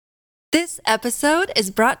This episode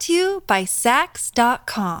is brought to you by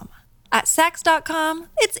Sax.com. At Sax.com,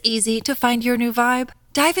 it's easy to find your new vibe.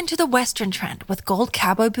 Dive into the Western trend with gold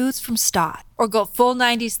cowboy boots from Stott, or go full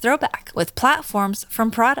 90s throwback with platforms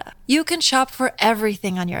from Prada. You can shop for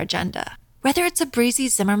everything on your agenda, whether it's a breezy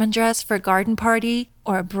Zimmermann dress for a garden party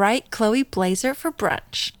or a bright Chloe blazer for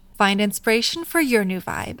brunch. Find inspiration for your new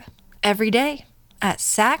vibe every day at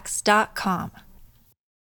Sax.com.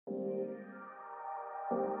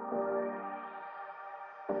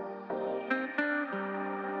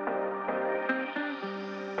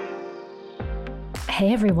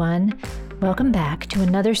 Hey everyone, welcome back to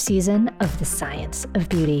another season of The Science of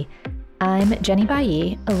Beauty. I'm Jenny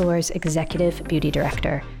Bailly, Allure's Executive Beauty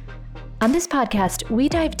Director. On this podcast, we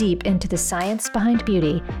dive deep into the science behind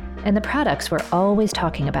beauty and the products we're always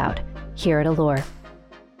talking about here at Allure.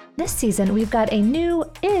 This season, we've got a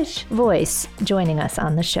new-ish voice joining us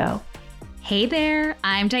on the show. Hey there,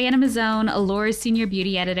 I'm Diana Mazzone, Allure's Senior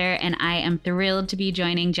Beauty Editor, and I am thrilled to be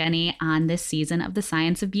joining Jenny on this season of The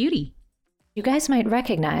Science of Beauty. You guys might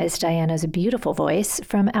recognize Diana's beautiful voice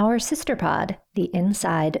from our sister pod, The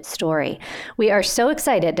Inside Story. We are so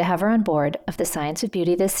excited to have her on board of The Science of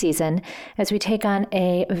Beauty this season as we take on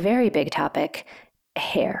a very big topic,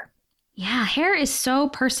 hair. Yeah, hair is so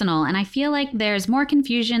personal, and I feel like there's more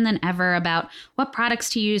confusion than ever about what products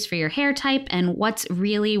to use for your hair type and what's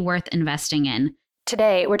really worth investing in.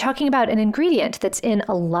 Today, we're talking about an ingredient that's in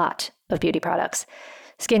a lot of beauty products.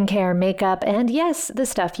 Skincare, makeup, and yes, the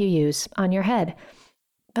stuff you use on your head.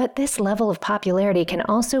 But this level of popularity can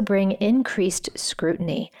also bring increased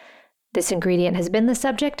scrutiny. This ingredient has been the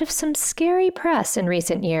subject of some scary press in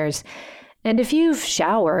recent years. And if you've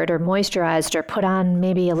showered or moisturized or put on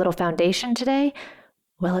maybe a little foundation today,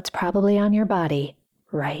 well, it's probably on your body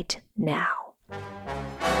right now.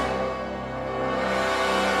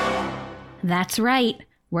 That's right.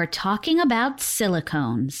 We're talking about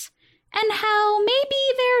silicones. And how maybe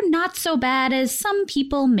they're not so bad as some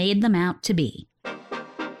people made them out to be.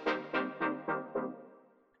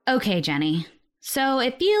 Okay, Jenny. So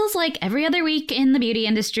it feels like every other week in the beauty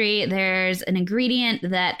industry, there's an ingredient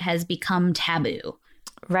that has become taboo.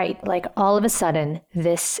 Right, like all of a sudden,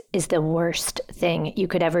 this is the worst thing you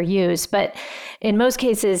could ever use. But in most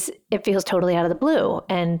cases, it feels totally out of the blue.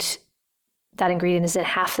 And that ingredient isn't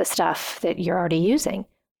half the stuff that you're already using.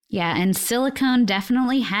 Yeah, and silicone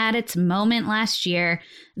definitely had its moment last year.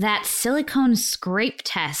 That silicone scrape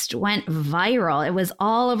test went viral. It was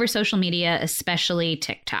all over social media, especially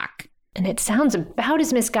TikTok. And it sounds about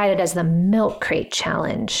as misguided as the milk crate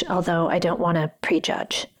challenge, although I don't want to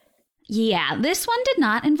prejudge. Yeah, this one did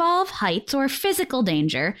not involve heights or physical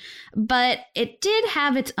danger, but it did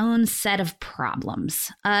have its own set of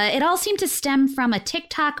problems. It all seemed to stem from a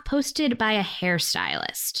TikTok posted by a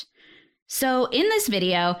hairstylist. So in this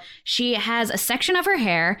video, she has a section of her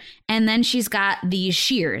hair, and then she's got these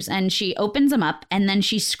shears, and she opens them up, and then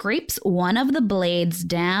she scrapes one of the blades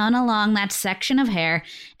down along that section of hair,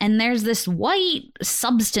 and there's this white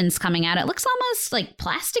substance coming out. It looks almost like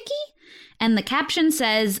plasticky, and the caption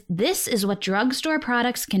says, "This is what drugstore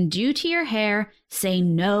products can do to your hair. Say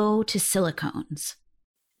no to silicones."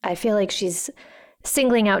 I feel like she's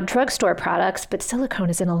singling out drugstore products, but silicone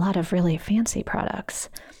is in a lot of really fancy products.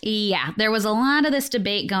 Yeah, there was a lot of this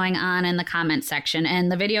debate going on in the comment section,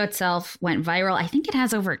 and the video itself went viral. I think it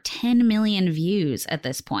has over 10 million views at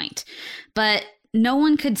this point. But no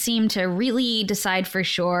one could seem to really decide for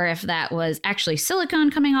sure if that was actually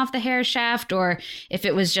silicone coming off the hair shaft or if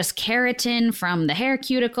it was just keratin from the hair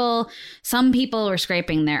cuticle. Some people were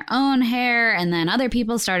scraping their own hair, and then other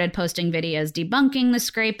people started posting videos debunking the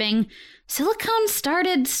scraping. Silicone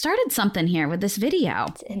started something here with this video.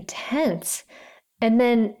 It's intense. And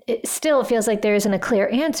then it still feels like there isn't a clear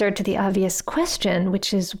answer to the obvious question,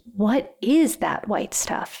 which is, what is that white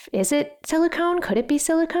stuff? Is it silicone? Could it be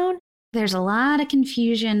silicone? There's a lot of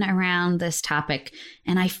confusion around this topic,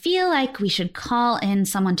 and I feel like we should call in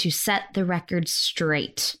someone to set the record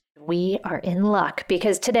straight. We are in luck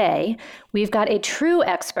because today we've got a true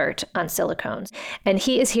expert on silicones, and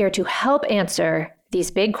he is here to help answer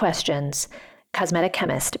these big questions, cosmetic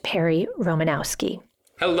chemist Perry Romanowski.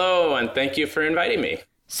 Hello, and thank you for inviting me.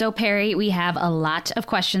 So, Perry, we have a lot of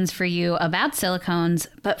questions for you about silicones.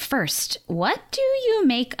 But first, what do you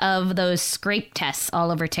make of those scrape tests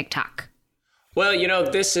all over TikTok? Well,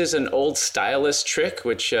 this is an old stylist trick,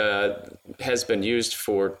 which has been used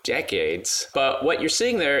for decades. But what you're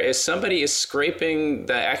seeing there is somebody is scraping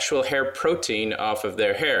the actual hair protein off of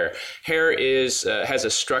their hair. Hair has a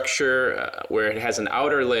structure where it has an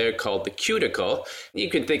outer layer called the cuticle. You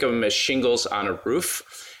can think of them as shingles on a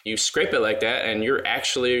roof. You scrape it like that, and you're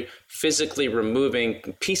actually physically removing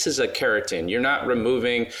pieces of keratin. You're not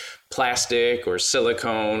removing plastic or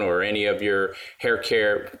silicone or any of your hair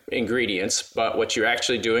care ingredients, but what you're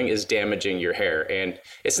actually doing is damaging your hair. And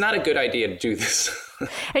it's not a good idea to do this.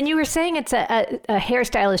 And you were saying it's a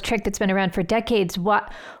hairstylist trick that's been around for decades. Why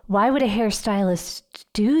would a hairstylist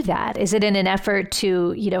do that? Is it in an effort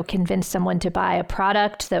to, convince someone to buy a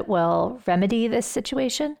product that will remedy this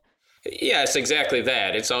situation? Yes, exactly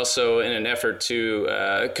that. It's also in an effort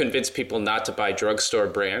to convince people not to buy drugstore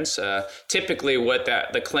brands. Typically, what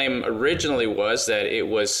the claim originally was that it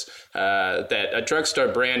was that a drugstore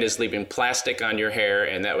brand is leaving plastic on your hair,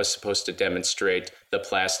 and that was supposed to demonstrate the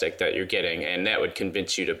plastic that you're getting, and that would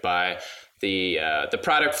convince you to buy the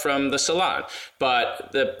product from the salon. But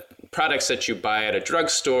the products that you buy at a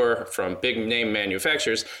drugstore from big name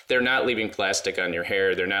manufacturers, they're not leaving plastic on your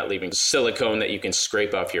hair. They're not leaving silicone that you can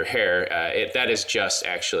scrape off your hair. That is just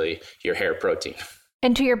actually your hair protein.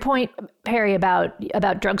 And to your point, Perry,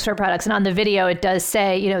 about drugstore products, and on the video, it does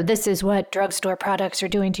say, this is what drugstore products are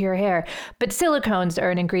doing to your hair. But silicones are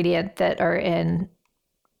an ingredient that are in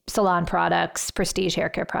salon products, prestige hair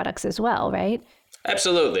care products as well, right?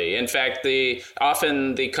 Absolutely. In fact,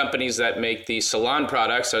 often the companies that make the salon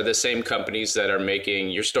products are the same companies that are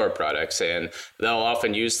making your store products, and they'll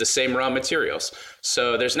often use the same raw materials.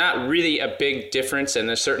 So there's not really a big difference, and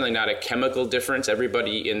there's certainly not a chemical difference.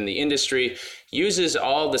 Everybody in the industry uses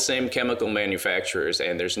all the same chemical manufacturers,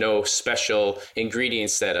 and there's no special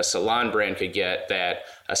ingredients that a salon brand could get that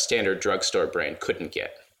a standard drugstore brand couldn't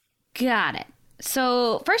get. Got it.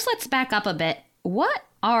 So first, let's back up a bit. What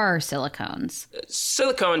are silicones?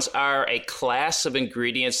 Silicones are a class of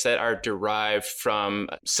ingredients that are derived from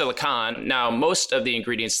silicon. Now, most of the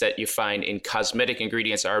ingredients that you find in cosmetic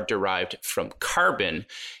ingredients are derived from carbon,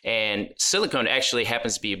 and silicone actually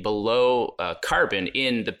happens to be below carbon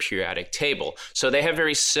in the periodic table. So they have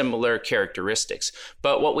very similar characteristics.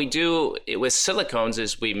 But what we do with silicones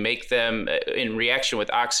is we make them in reaction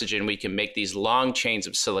with oxygen. We can make these long chains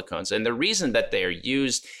of silicones. And the reason that they are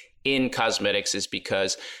used in cosmetics is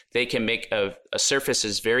because they can make a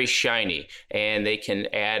surfaces very shiny, and they can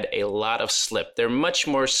add a lot of slip. They're much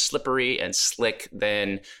more slippery and slick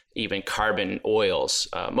than even carbon oils.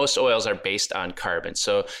 Most oils are based on carbon.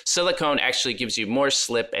 So silicone actually gives you more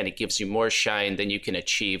slip, and it gives you more shine than you can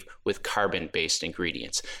achieve with carbon-based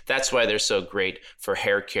ingredients. That's why they're so great for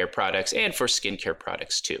hair care products and for skincare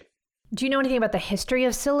products too. Do you know anything about the history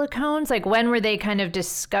of silicones? Like, when were they kind of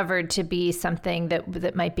discovered to be something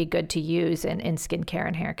that might be good to use in skincare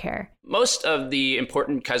and hair care? Most of the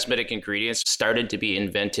important cosmetic ingredients started to be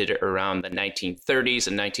invented around the 1930s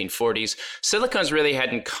and 1940s. Silicones really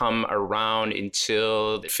hadn't come around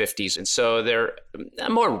until the 50s. And so they're a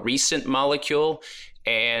more recent molecule.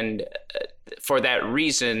 And for that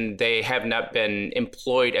reason, they have not been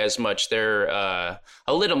employed as much. They're a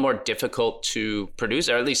little more difficult to produce,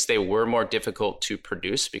 or at least they were more difficult to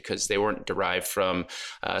produce because they weren't derived from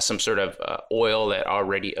some sort of oil that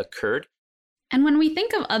already occurred. And when we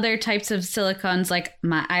think of other types of silicones, like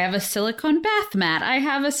I have a silicone bath mat, I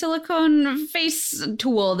have a silicone face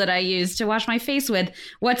tool that I use to wash my face with.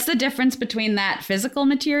 What's the difference between that physical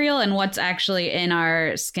material and what's actually in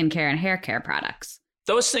our skincare and hair care products?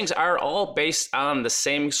 Those things are all based on the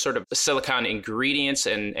same sort of silicone ingredients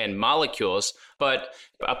and molecules, but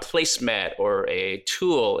a placemat or a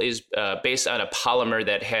tool is based on a polymer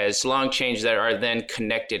that has long chains that are then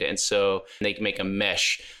connected, and so they make a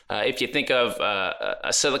mesh. If you think of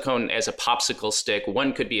a silicone as a popsicle stick,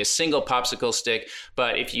 one could be a single popsicle stick,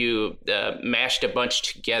 but if you mashed a bunch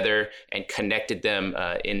together and connected them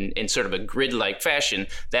in sort of a grid-like fashion,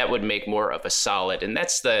 that would make more of a solid. And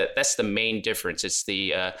that's the main difference. It's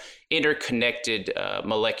the interconnected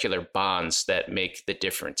molecular bonds that make the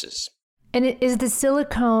differences. And is the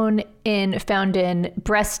silicone found in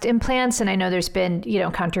breast implants? And I know there's been,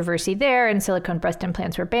 controversy there, and silicone breast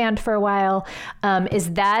implants were banned for a while.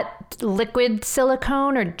 Is that liquid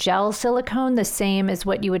silicone or gel silicone the same as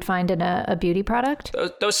what you would find in a beauty product?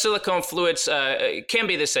 Those silicone fluids can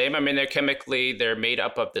be the same. I mean, they're made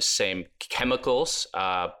up of the same chemicals.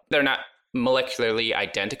 They're not molecularly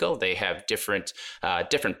identical. They have different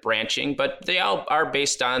branching, but they all are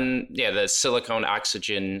based on the silicone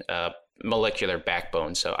oxygen molecular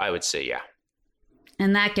backbone. So I would say, yeah.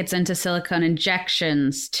 And that gets into silicone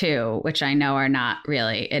injections too, which I know are not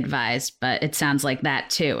really advised, but it sounds like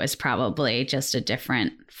that too is probably just a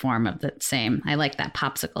different form of the same. I like that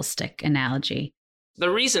popsicle stick analogy.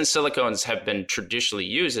 The reason silicones have been traditionally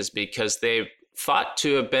used is because they've thought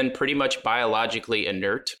to have been pretty much biologically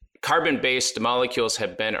inert. carbon-based molecules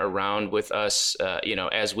have been around with us,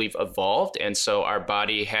 as we've evolved. And so our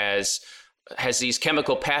body has these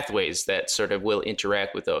chemical pathways that sort of will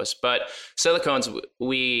interact with those. But silicones,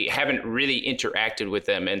 we haven't really interacted with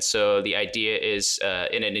them. And so the idea is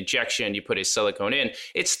in an injection, you put a silicone in,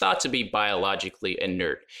 it's thought to be biologically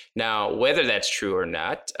inert. Now, whether that's true or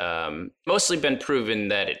not, mostly been proven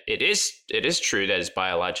that it is true that it's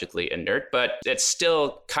biologically inert, but it's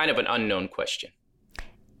still kind of an unknown question.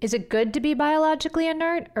 Is it good to be biologically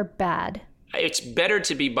inert or bad? It's better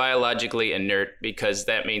to be biologically inert because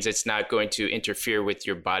that means it's not going to interfere with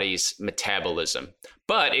your body's metabolism.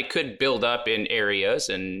 But it could build up in areas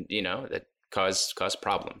and, that cause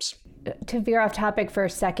problems. To veer off topic for a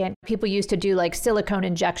second, people used to do like silicone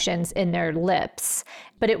injections in their lips,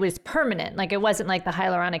 but it was permanent. Like it wasn't like the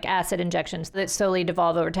hyaluronic acid injections that slowly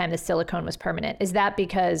devolved over time. The silicone was permanent. Is that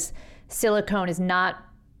because silicone is not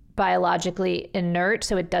biologically inert,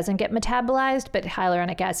 so it doesn't get metabolized, but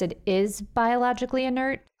hyaluronic acid is biologically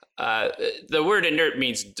inert? The word inert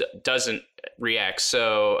means doesn't react.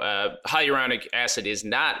 So hyaluronic acid is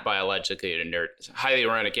not biologically inert.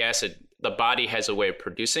 Hyaluronic acid, the body has a way of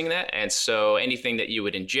producing that. And so anything that you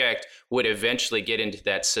would inject would eventually get into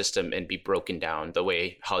that system and be broken down the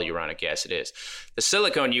way hyaluronic acid is. The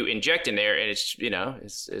silicone you inject in there, and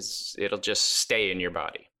it'll just stay in your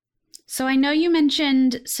body. So I know you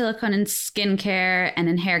mentioned silicone in skincare and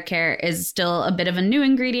in hair care is still a bit of a new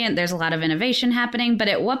ingredient. There's a lot of innovation happening. But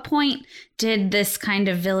at what point did this kind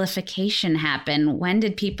of vilification happen? When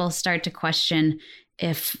did people start to question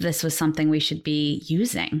if this was something we should be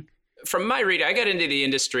using? From my read, I got into the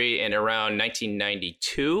industry in around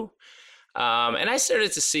 1992. And I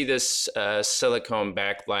started to see this silicone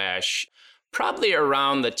backlash probably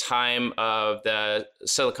around the time of the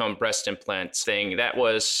silicone breast implants thing. That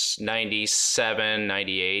was 97,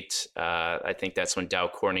 98. I think that's when Dow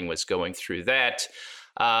Corning was going through that.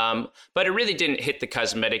 But it really didn't hit the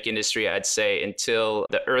cosmetic industry, I'd say, until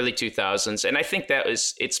the early 2000s. And I think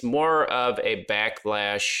it's more of a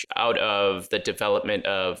backlash out of the development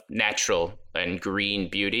of natural and green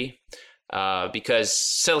beauty. Because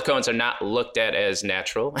silicones are not looked at as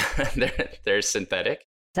natural. They're synthetic.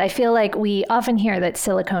 I feel like we often hear that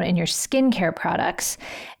silicone in your skincare products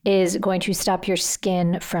is going to stop your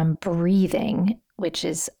skin from breathing, which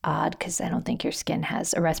is odd because I don't think your skin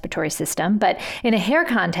has a respiratory system. But in a hair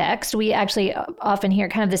context, we actually often hear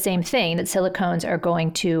kind of the same thing, that silicones are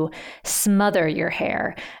going to smother your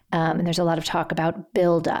hair. And there's a lot of talk about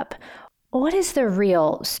buildup. What is the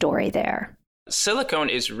real story there? Silicone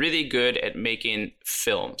is really good at making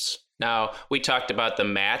films. Now, we talked about the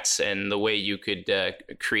mats and the way you could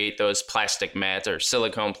create those plastic mats or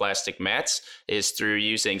silicone plastic mats is through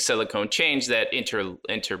using silicone chains that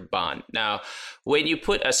interbond. Now, when you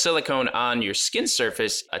put a silicone on your skin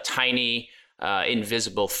surface, a tiny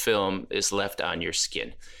invisible film is left on your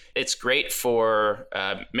skin. It's great for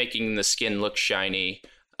making the skin look shiny.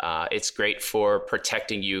 It's great for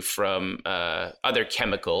protecting you from other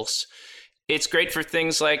chemicals. It's great for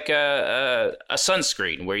things like a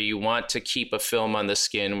sunscreen where you want to keep a film on the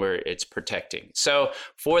skin where it's protecting. So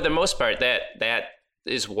for the most part, that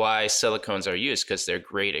is why silicones are used, because they're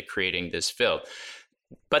great at creating this film.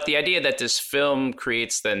 But the idea that this film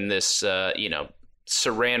creates then this,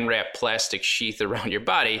 saran wrap plastic sheath around your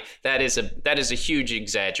body, that is a huge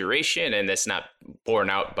exaggeration, and that's not borne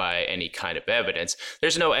out by any kind of evidence.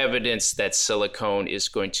 There's no evidence that silicone is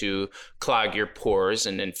going to clog your pores.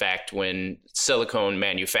 And in fact, when silicone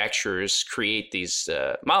manufacturers create these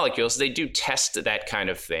molecules, they do test that kind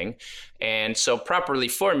of thing. And so properly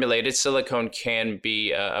formulated, silicone can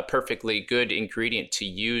be a perfectly good ingredient to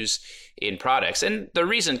use in products. And the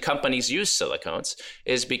reason companies use silicones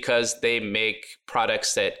is because they make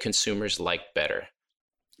products that consumers like better.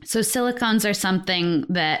 So silicones are something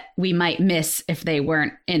that we might miss if they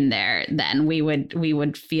weren't in there. Then we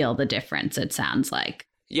would feel the difference, it sounds like.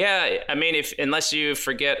 Yeah, I mean, unless you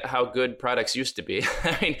forget how good products used to be.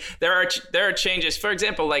 I mean, there are changes. For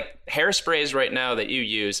example, like hairsprays right now that you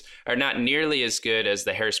use are not nearly as good as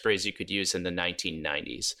the hairsprays you could use in the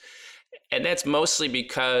 1990s. And that's mostly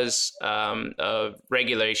because of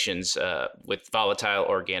regulations with volatile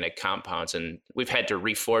organic compounds. And we've had to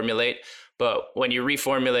reformulate. But when you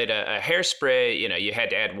reformulate a hairspray, you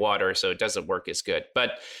had to add water, so it doesn't work as good.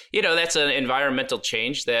 But, that's an environmental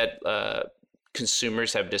change that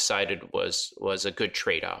consumers have decided was a good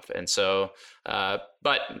trade-off. And so, they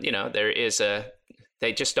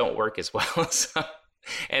just don't work as well. So,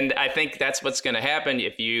 and I think that's what's going to happen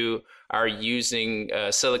if you are using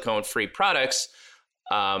silicone-free products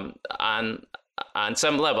on on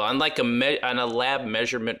some level, on like on a lab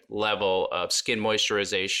measurement level of skin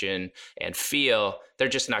moisturization and feel, they're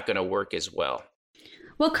just not going to work as well.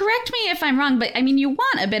 Well, correct me if I'm wrong, but I mean, you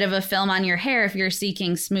want a bit of a film on your hair if you're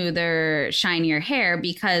seeking smoother, shinier hair,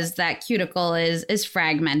 because that cuticle is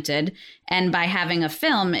fragmented. And by having a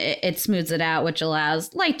film, it smooths it out, which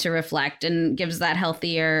allows light to reflect and gives that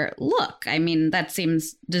healthier look. I mean, that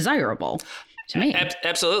seems desirable to me.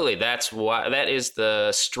 Absolutely. That is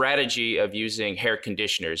the strategy of using hair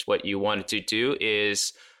conditioners. What you want to do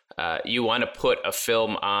is you want to put a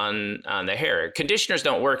film on the hair. Conditioners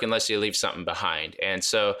don't work unless you leave something behind. And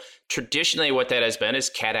so traditionally what that has been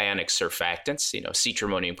is cationic surfactants,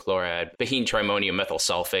 cetrimonium chloride, behene-trimonium methyl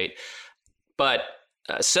sulfate. But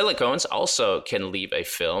silicones also can leave a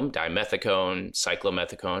film, dimethicone,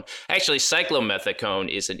 cyclomethicone. Actually,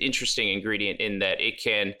 cyclomethicone is an interesting ingredient in that it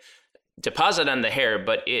can deposit on the hair,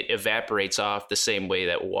 but it evaporates off the same way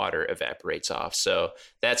that water evaporates off. So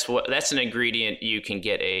that's an ingredient you can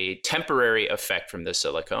get a temporary effect from the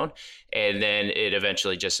silicone, and then it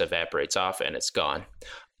eventually just evaporates off and it's gone.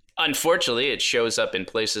 Unfortunately, it shows up in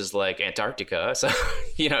places like Antarctica, so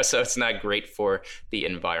so it's not great for the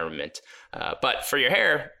environment. But for your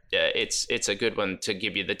hair, it's a good one to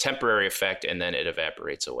give you the temporary effect, and then it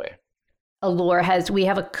evaporates away. Allure we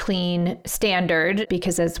have a clean standard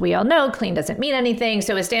because, as we all know, clean doesn't mean anything.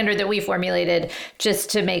 So a standard that we formulated just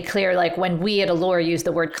to make clear, like when we at Allure use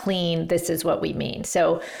the word clean, this is what we mean.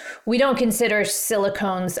 So we don't consider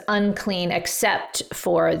silicones unclean except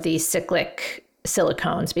for the cyclic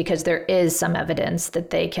silicones, because there is some evidence that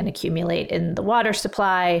they can accumulate in the water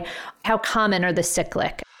supply. How common are the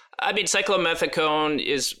cyclic? I mean, cyclomethicone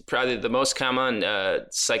is probably the most common,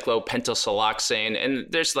 cyclopentasiloxane, and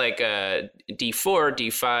there's like D4,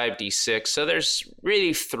 D5, D6. So there's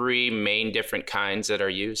really 3 main different kinds that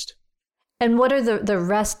are used. And what are the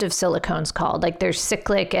rest of silicones called? Like there's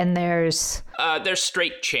cyclic and there's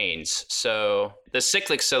straight chains. So the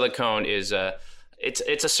cyclic silicone is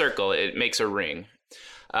it's a circle. It makes a ring.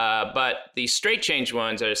 But the straight change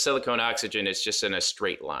ones are silicone oxygen. It's just in a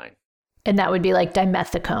straight line. And that would be like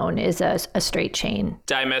dimethicone is a straight chain.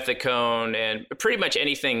 Dimethicone and pretty much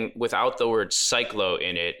anything without the word cyclo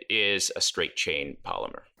in it is a straight chain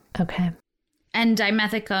polymer. Okay. And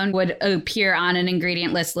dimethicone would appear on an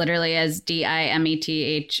ingredient list literally as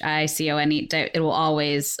dimethicone. It will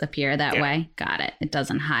always appear that way. Got it. It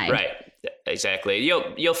doesn't hide. Right. Exactly.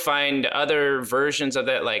 You'll find other versions of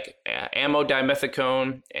that, like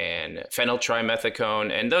amodimethicone and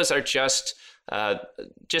phenyltrimethicone, and those are just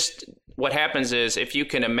what happens is, if you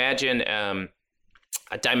can imagine a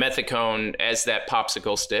dimethicone as that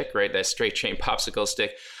popsicle stick, right? That straight chain popsicle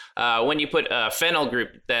stick. When you put a phenyl group,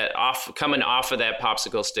 coming off of that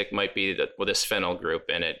popsicle stick might be this phenyl group,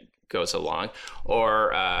 and it goes along.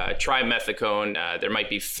 Or trimethicone, there might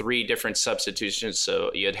be 3 different substitutions,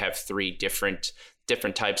 so you'd have 3 different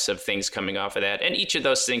types of things coming off of that, and each of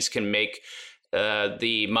those things can make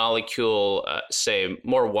the molecule, say,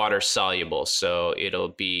 more water soluble, so it'll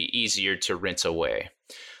be easier to rinse away.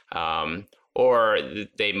 Or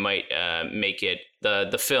they might make it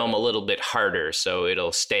the film a little bit harder, so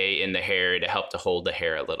it'll stay in the hair to help to hold the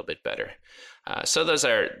hair a little bit better. So those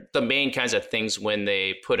are the main kinds of things when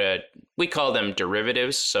they we call them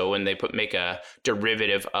derivatives. So when they make a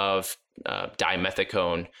derivative of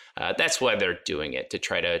dimethicone, that's why they're doing it, to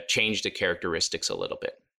try to change the characteristics a little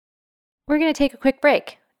bit. We're going to take a quick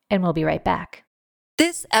break, and we'll be right back.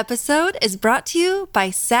 This episode is brought to you by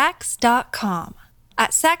Saks.com.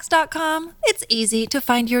 At Saks.com, it's easy to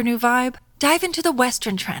find your new vibe. Dive into the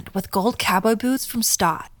Western trend with gold cowboy boots from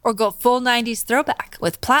Stott, or go full 90s throwback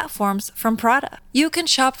with platforms from Prada. You can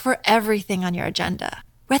shop for everything on your agenda,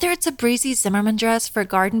 whether it's a breezy Zimmermann dress for a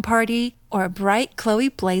garden party or a bright Chloe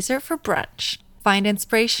blazer for brunch. Find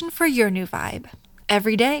inspiration for your new vibe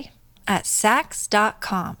every day at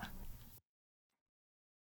Saks.com.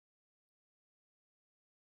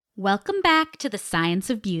 Welcome back to the Science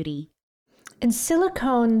of Beauty. And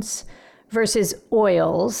silicones versus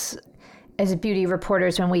oils, as beauty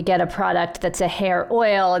reporters, when we get a product that's a hair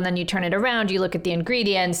oil and then you turn it around, you look at the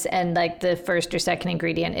ingredients, and like the first or second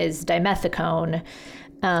ingredient is dimethicone.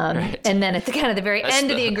 Right. And then at the very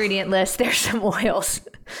end of the ingredient list, there's some oils.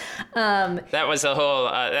 That was the whole,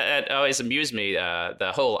 that always amused me.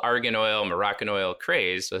 The whole argan oil, Moroccan oil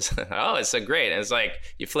craze was, it's so great. And it's like,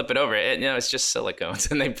 you flip it over, it's just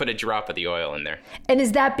silicones, and they put a drop of the oil in there. And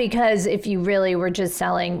is that because if you really were just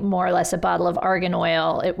selling more or less a bottle of argan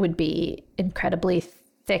oil, it would be incredibly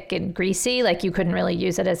thick and greasy? Like you couldn't really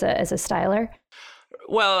use it as a styler?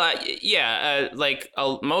 Well,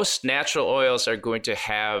 most natural oils are going to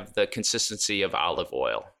have the consistency of olive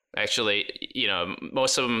oil. Actually,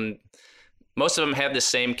 most of them have the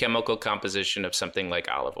same chemical composition of something like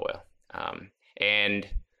olive oil. And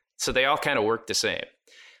so they all kind of work the same.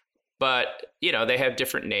 But, they have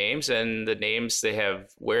different names, and the names, they have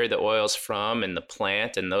where the oil's from and the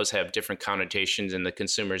plant, and those have different connotations in the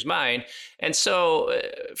consumer's mind. And so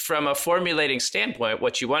from a formulating standpoint,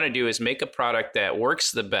 what you want to do is make a product that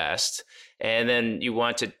works the best, and then you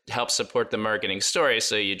want to help support the marketing story.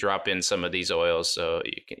 So you drop in some of these oils so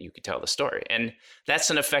you can tell the story. And that's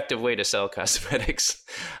an effective way to sell cosmetics.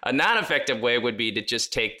 A non-effective way would be to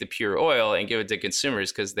just take the pure oil and give it to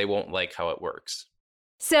consumers because they won't like how it works.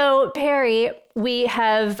 So, Perry, we've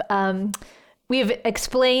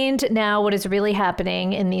explained now what is really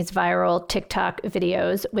happening in these viral TikTok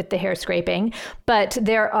videos with the hair scraping, but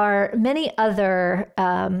there are many other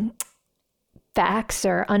facts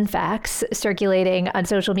or unfacts circulating on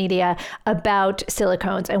social media about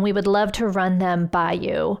silicones, and we would love to run them by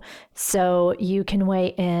you so you can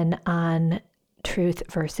weigh in on truth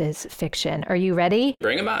versus fiction. Are you ready?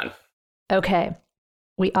 Bring them on. Okay.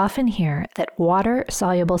 We often hear that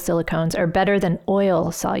water-soluble silicones are better than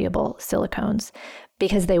oil-soluble silicones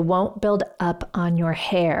because they won't build up on your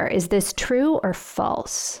hair. Is this true or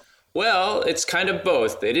false? Well, it's kind of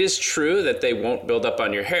both. It is true that they won't build up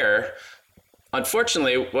on your hair.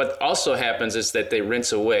 Unfortunately, what also happens is that they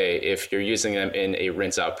rinse away if you're using them in a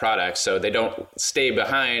rinse-out product, so they don't stay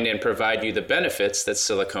behind and provide you the benefits that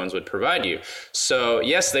silicones would provide you. So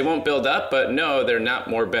yes, they won't build up, but no, they're not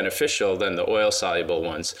more beneficial than the oil-soluble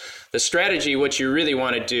ones. The strategy, what you really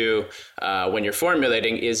want to do when you're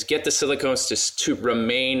formulating, is get the silicones to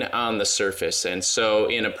remain on the surface. And so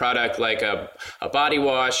in a product like a body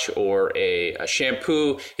wash or a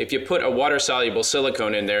shampoo, if you put a water-soluble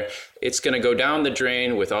silicone in there, it's going to go down the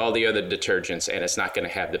drain with all the other detergents, and it's not going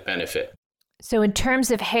to have the benefit. So in terms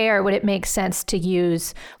of hair, would it make sense to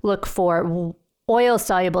look for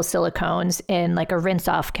oil-soluble silicones in like a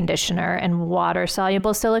rinse-off conditioner and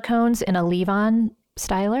water-soluble silicones in a leave-on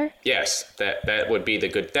styler? Yes, that would be a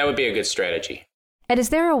good strategy. And is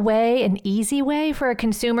there an easy way for a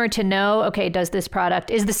consumer to know, okay, is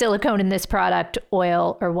the silicone in this product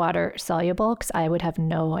oil or water soluble? Because I would have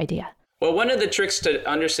no idea. Well, one of the tricks to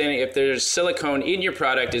understanding if there's silicone in your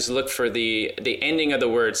product is look for the ending of the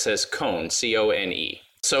word says cone, C-O-N-E.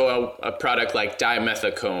 So a product like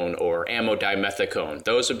dimethicone or amodimethicone,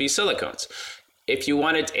 those would be silicones. If you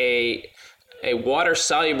wanted a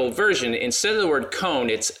water-soluble version, instead of the word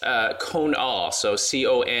cone, it's conol, so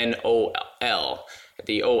C-O-N-O-L.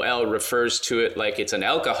 The O-L refers to it like it's an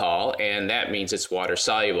alcohol, and that means it's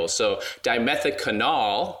water-soluble. So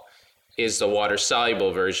dimethiconol is the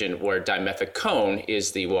water-soluble version, where dimethicone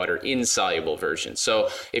is the water-insoluble version. So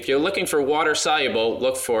if you're looking for water-soluble,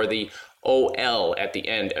 look for the OL at the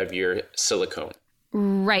end of your silicone.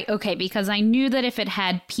 Right. Okay. Because I knew that if it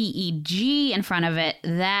had PEG in front of it,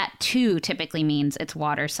 that too typically means it's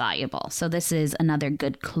water soluble. So this is another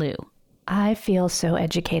good clue. I feel so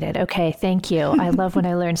educated. Okay. Thank you. I love when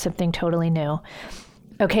I learn something totally new.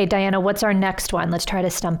 Okay, Diana, what's our next one? Let's try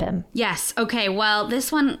to stump him. Yes. Okay. Well,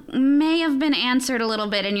 this one may have been answered a little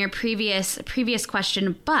bit in your previous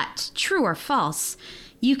question, but true or false?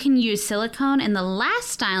 You can use silicone in the last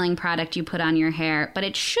styling product you put on your hair, but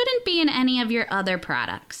it shouldn't be in any of your other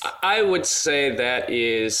products. I would say that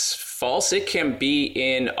is false. It can be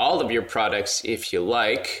in all of your products if you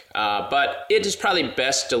like, but it is probably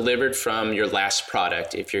best delivered from your last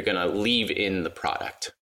product if you're going to leave in the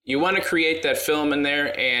product. You want to create that film in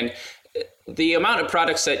there, and the amount of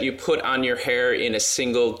products that you put on your hair in a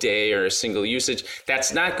single day or a single usage,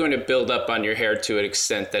 that's not going to build up on your hair to an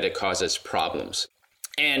extent that it causes problems.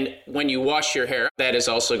 And when you wash your hair, that is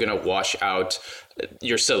also going to wash out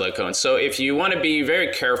your silicone. So if you want to be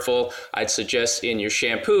very careful, I'd suggest in your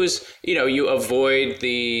shampoos, you avoid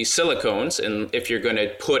the silicones. And if you're going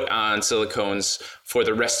to put on silicones for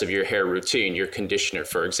the rest of your hair routine, your conditioner,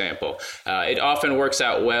 for example, it often works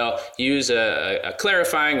out well. Use a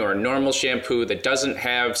clarifying or a normal shampoo that doesn't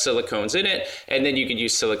have silicones in it, and then you can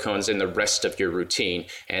use silicones in the rest of your routine.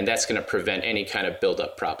 And that's going to prevent any kind of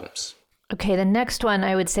buildup problems. Okay, the next one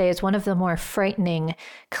I would say is one of the more frightening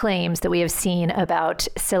claims that we have seen about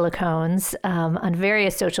silicones on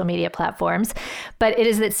various social media platforms, but it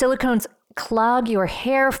is that silicones clog your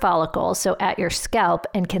hair follicles, so at your scalp,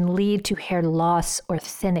 and can lead to hair loss or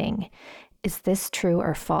thinning. Is this true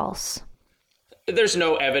or false? There's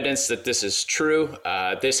no evidence that this is true.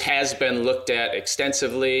 This has been looked at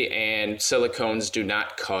extensively, and silicones do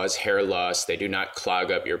not cause hair loss. They do not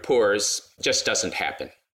clog up your pores. Just doesn't happen.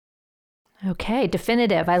 Okay,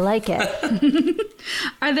 definitive. I like it.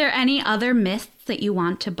 Are there any other myths that you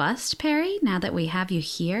want to bust, Perry, now that we have you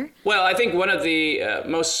here? Well, I think one of the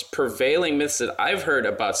most prevailing myths that I've heard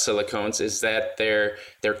about silicones is that they're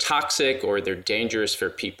toxic or they're dangerous for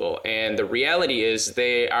people. And the reality is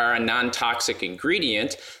they are a non-toxic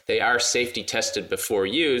ingredient. They are safety tested before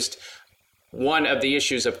used. One of the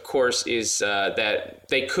issues, of course, is that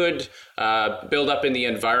they could build up in the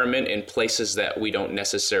environment in places that we don't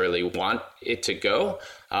necessarily want it to go.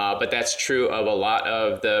 But that's true of a lot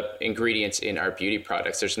of the ingredients in our beauty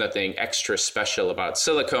products. There's nothing extra special about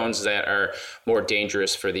silicones that are more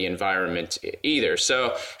dangerous for the environment either.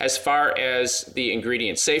 So as far as the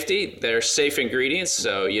ingredient safety, they're safe ingredients,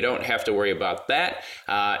 so you don't have to worry about that.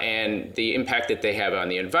 And the impact that they have on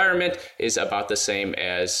the environment is about the same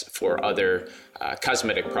as for other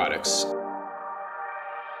cosmetic products.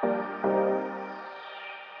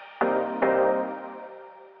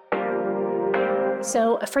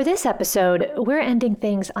 So for this episode, we're ending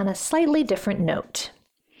things on a slightly different note.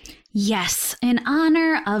 Yes, in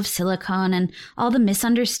honor of silicone and all the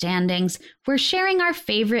misunderstandings, we're sharing our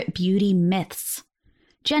favorite beauty myths.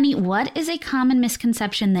 Jenny, what is a common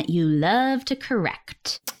misconception that you love to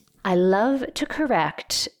correct? I love to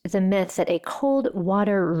correct the myth that a cold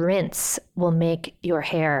water rinse will make your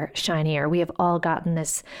hair shinier. We have all gotten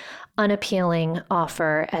this unappealing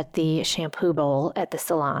offer at the shampoo bowl at the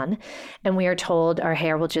salon, and we are told our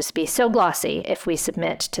hair will just be so glossy if we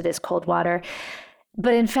submit to this cold water.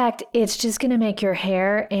 But in fact, it's just going to make your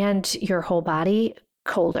hair and your whole body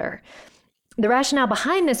colder. The rationale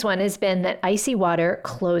behind this one has been that icy water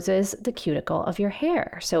closes the cuticle of your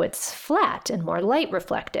hair, so it's flat and more light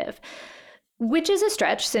reflective, which is a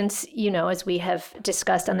stretch since, as we have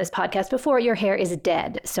discussed on this podcast before, your hair is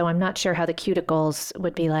dead. So I'm not sure how the cuticles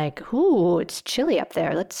would be like, ooh, it's chilly up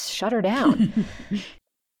there. Let's shut her down.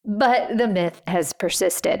 But the myth has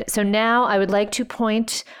persisted. So now I would like to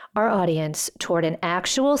point our audience toward an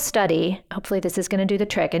actual study. Hopefully this is going to do the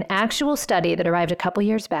trick. An actual study that arrived a couple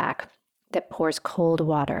years back that pours cold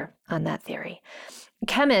water on that theory.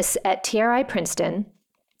 Chemists at TRI Princeton,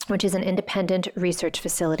 which is an independent research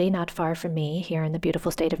facility not far from me here in the beautiful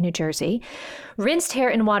state of New Jersey, rinsed hair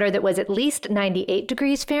in water that was at least 98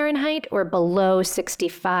 degrees Fahrenheit or below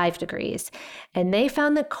 65 degrees. And they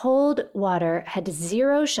found that cold water had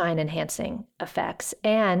zero shine enhancing effects.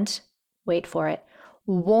 And, wait for it,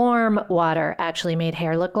 warm water actually made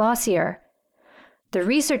hair look glossier. The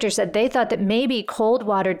researchers said they thought that maybe cold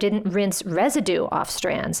water didn't rinse residue off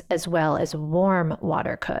strands as well as warm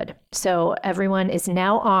water could. So everyone is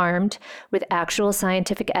now armed with actual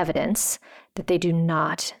scientific evidence that they do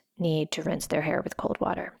not need to rinse their hair with cold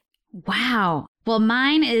water. Wow. Well,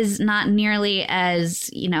 mine is not nearly as,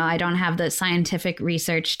 I don't have the scientific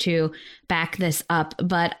research to back this up,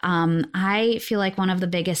 but I feel like one of the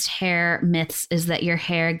biggest hair myths is that your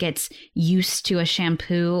hair gets used to a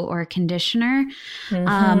shampoo or a conditioner.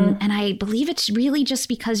 Mm-hmm. And I believe it's really just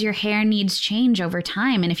because your hair needs change over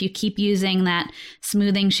time. And if you keep using that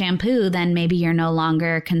smoothing shampoo, then maybe you're no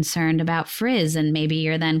longer concerned about frizz, and maybe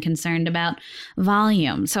you're then concerned about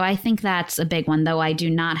volume. So I think that's a big one, though I do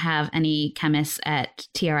not have any chemists at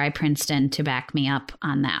TRI Princeton to back me up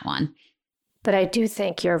on that one. But I do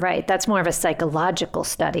think you're right. That's more of a psychological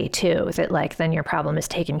study, too, that then your problem is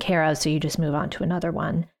taken care of, so you just move on to another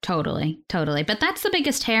one. Totally. But that's the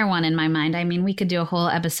biggest hair one in my mind. I mean, we could do a whole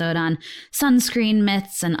episode on sunscreen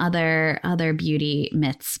myths and other beauty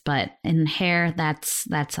myths, but in hair, that's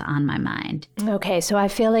on my mind. Okay, so I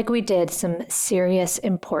feel like we did some serious,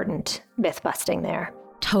 important myth busting there.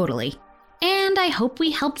 Totally. And I hope we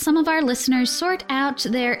helped some of our listeners sort out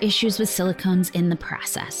their issues with silicones in the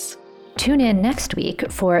process. Tune in next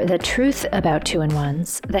week for the truth about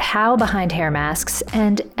 2-in-1s, the how behind hair masks,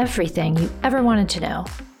 and everything you ever wanted to know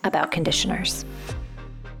about conditioners.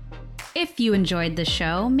 If you enjoyed the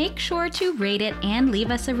show, make sure to rate it and leave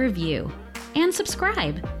us a review. And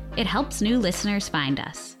subscribe. It helps new listeners find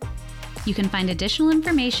us. You can find additional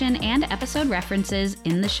information and episode references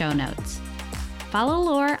in the show notes. Follow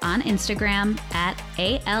Lore on Instagram at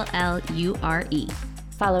ALLURE.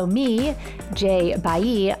 Follow me, Jay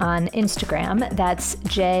Bailly, on Instagram. That's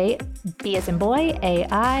J, B as in boy,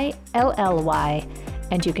 AILLY.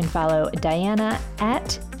 And you can follow Diana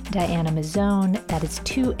at Diana Mazzone. That is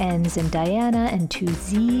 2 N's in Diana and 2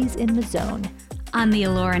 Z's in Mazzone. On the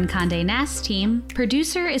Allure and Condé Nast team,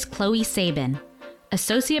 producer is Chloe Sabin.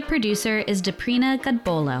 Associate producer is Deprina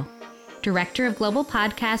Gadbolo. Director of Global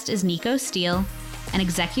Podcast is Nico Steele. And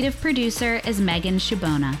executive producer is Megan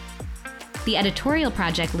Shibona. The editorial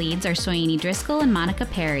project leads are Soyini Driscoll and Monica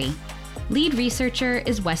Perry. Lead researcher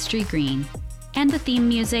is Westry Green. And the theme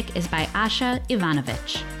music is by Asha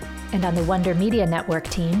Ivanovic. And on the Wonder Media Network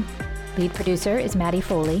team, lead producer is Maddie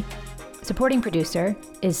Foley. Supporting producer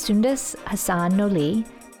is Sundus Hassan Noli.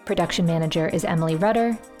 Production manager is Emily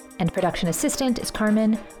Rudder. And production assistant is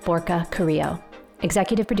Carmen Borca Carrillo.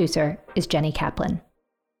 Executive producer is Jenny Kaplan.